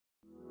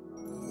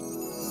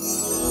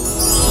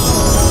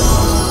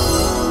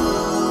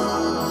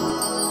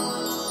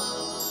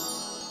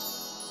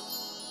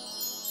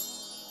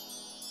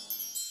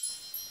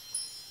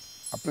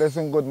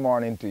pleasant good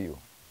morning to you.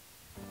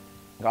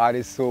 God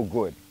is so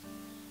good.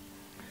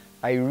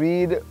 I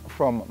read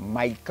from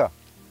Malachi,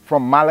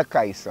 from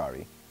Malachi,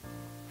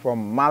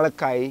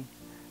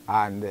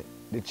 and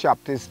the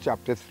chapter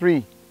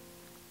 3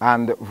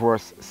 and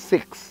verse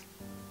 6.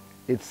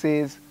 It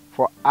says,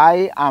 "For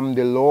I am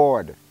the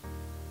Lord,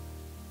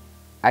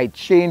 I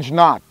change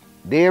not,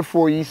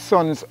 therefore ye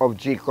sons of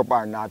Jacob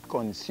are not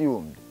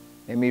consumed."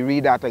 Let me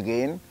read that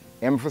again.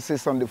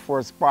 Emphasis on the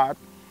first part.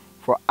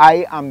 For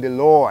I am the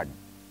Lord,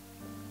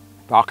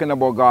 talking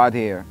about God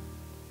here,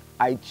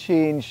 I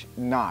change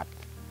not.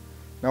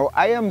 Now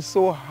I am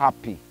so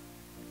happy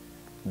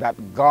that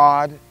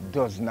God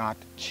does not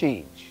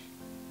change.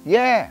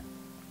 Yeah,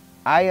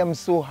 I am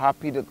so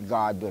happy that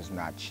God does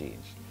not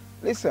change.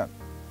 Listen,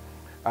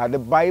 the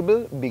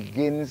Bible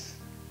begins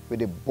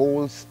with a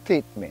bold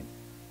statement.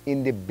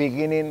 In the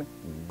beginning,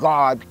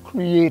 God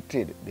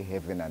created the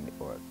heaven and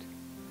the earth.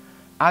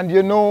 And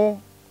you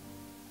know,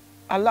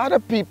 a lot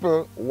of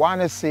people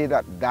want to say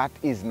that that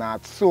is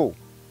not so.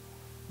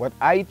 But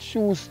I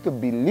choose to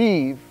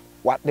believe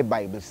what the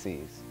Bible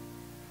says.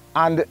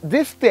 And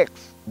this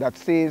text that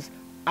says,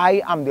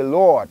 I am the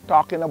Lord,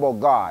 talking about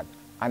God,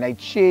 and I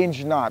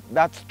change not,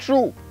 that's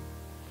true.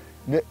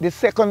 The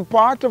second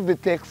part of the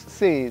text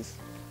says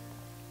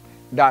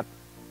that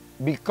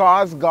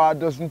because God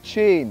doesn't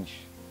change,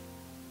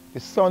 the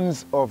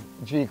sons of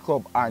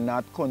Jacob are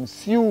not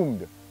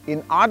consumed.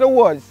 In other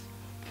words,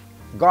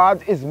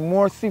 God is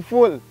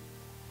merciful,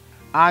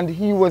 and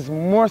he was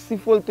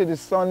merciful to the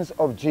sons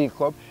of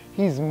Jacob.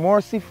 He's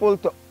merciful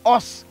to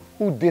us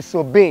who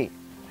disobey.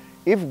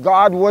 If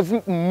God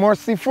wasn't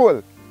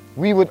merciful,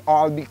 we would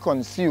all be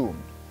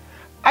consumed.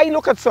 I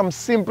look at some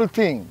simple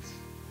things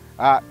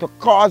to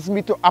cause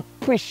me to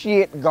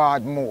appreciate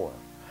God more.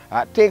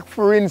 Take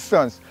for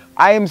instance,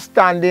 I am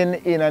standing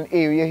in an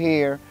area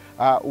here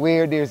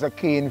where there's a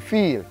cane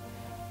field,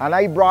 and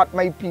I brought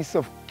my piece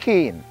of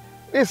cane.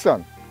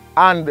 Listen,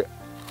 and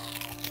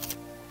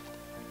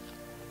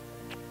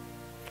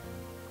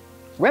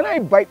when I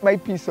bite my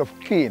piece of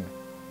cane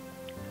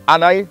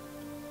and I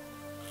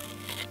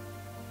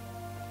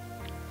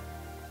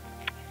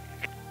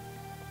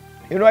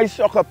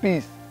suck a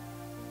piece,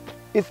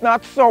 it's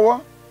not sour,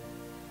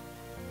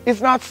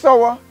 it's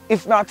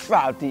not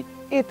salty,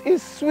 it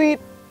is sweet.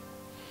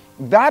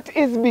 That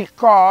is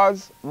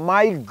because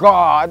my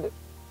God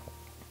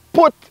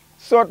put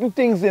certain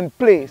things in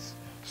place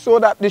so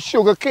that the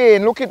sugar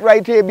cane, look it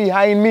right here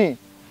behind me,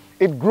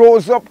 it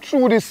grows up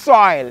through the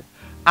soil.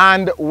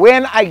 And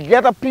when I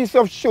get a piece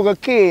of sugar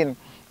cane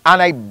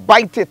and I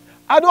bite it,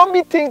 I don't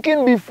be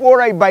thinking before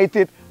I bite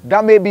it,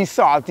 that may be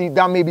salty,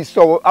 that may be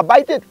sour. I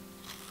bite it.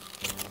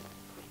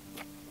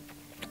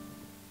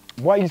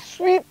 Why, it's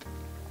sweet.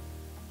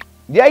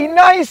 They're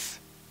nice.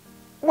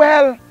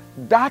 Well,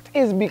 that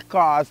is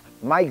because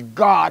my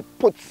God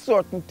put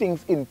certain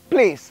things in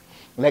place.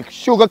 Like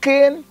sugar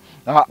cane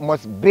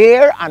must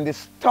bear, and the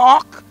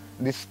stalk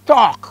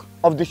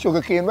of the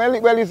sugar cane,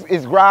 well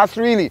it's grass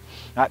really,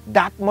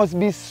 that must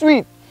be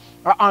sweet.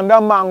 Under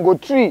mango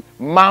tree,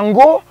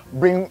 mango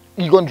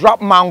you gonna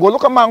drop mango.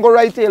 Look at mango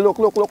right here, look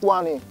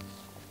one here.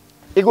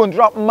 You gonna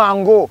drop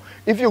mango.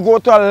 If you go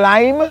to a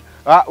lime,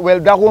 well,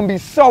 that won't be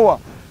sour.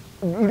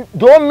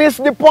 Don't miss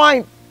the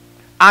point.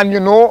 And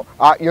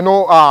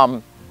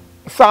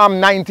Psalm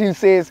 19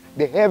 says,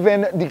 the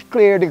heaven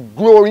declare the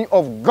glory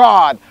of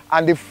God,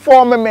 and the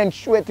firmament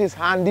showeth his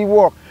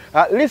handiwork.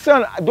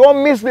 Listen,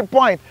 don't miss the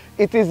point.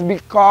 It is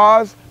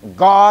because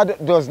God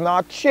does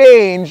not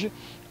change,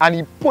 and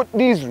he put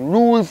these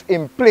rules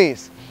in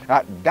place.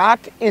 That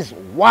is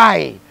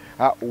why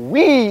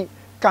we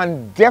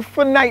can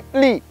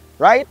definitely,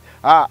 right,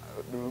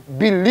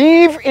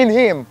 believe in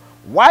him.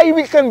 Why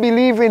we can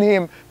believe in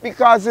him?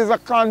 Because he's a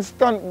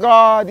constant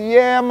God.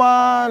 Yeah,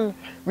 man.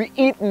 We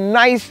eat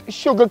nice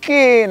sugar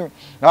cane.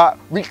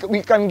 We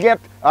can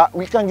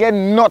get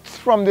nuts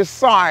from the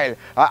soil.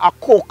 A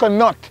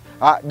coconut.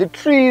 The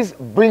trees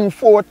bring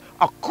forth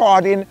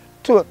according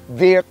to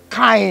their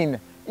kind.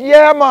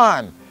 Yeah,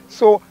 man.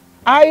 So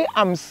I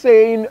am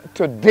saying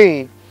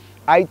today,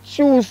 I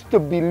choose to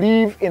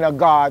believe in a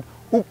God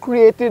who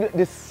created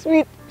the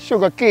sweet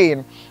sugar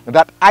cane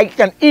that I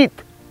can eat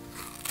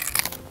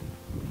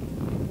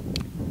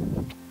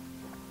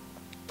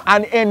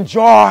and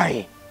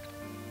enjoy.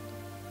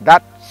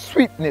 That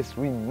sweetness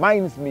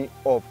reminds me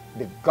of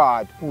the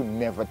God who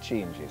never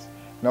changes.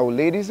 Now,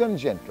 ladies and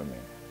gentlemen,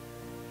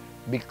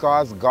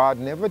 because God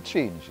never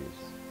changes,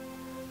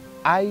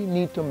 I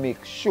need to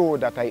make sure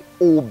that I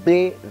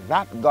obey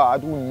that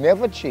God who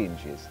never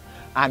changes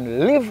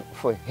and live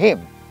for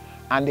him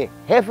and the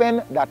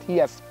heaven that he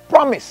has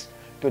promised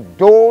to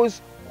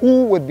those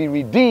who would be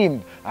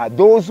redeemed,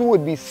 those who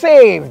would be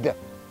saved.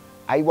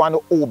 I want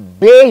to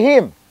obey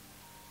him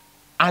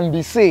and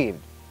be saved.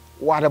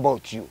 What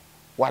about you?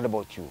 What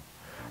about you?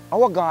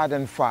 Our God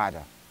and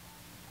Father,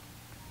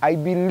 I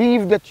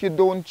believe that you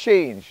don't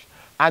change,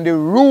 and the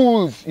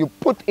rules you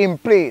put in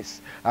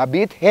place,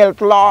 be it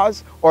health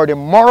laws or the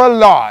moral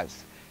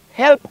laws,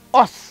 help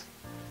us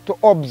to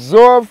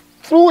observe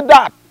through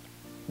that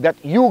that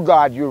you,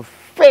 God, you're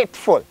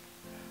faithful,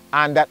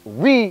 and that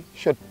we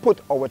should put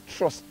our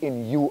trust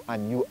in you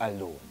and you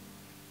alone.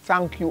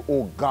 Thank you,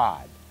 O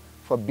God,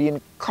 for being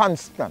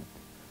constant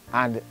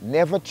and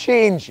never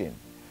changing,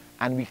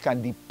 and we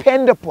can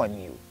depend upon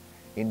you.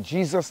 In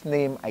Jesus'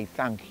 name I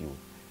thank you.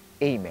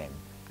 Amen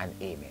and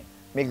amen.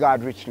 May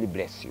God richly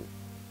bless you.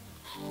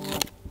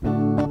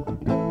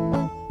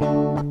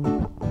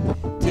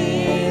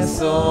 Tis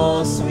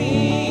so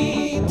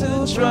sweet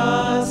to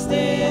trust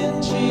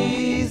in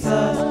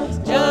Jesus,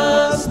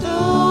 just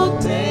to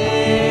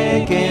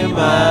take him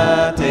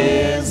at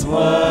his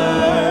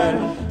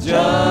word,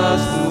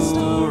 just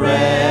to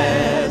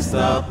rest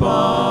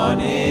upon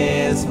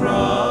his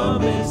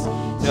promise,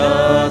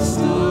 just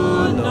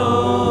to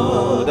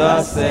know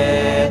thus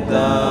said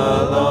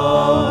the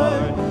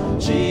Lord.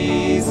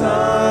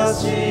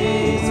 Jesus,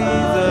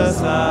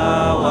 Jesus,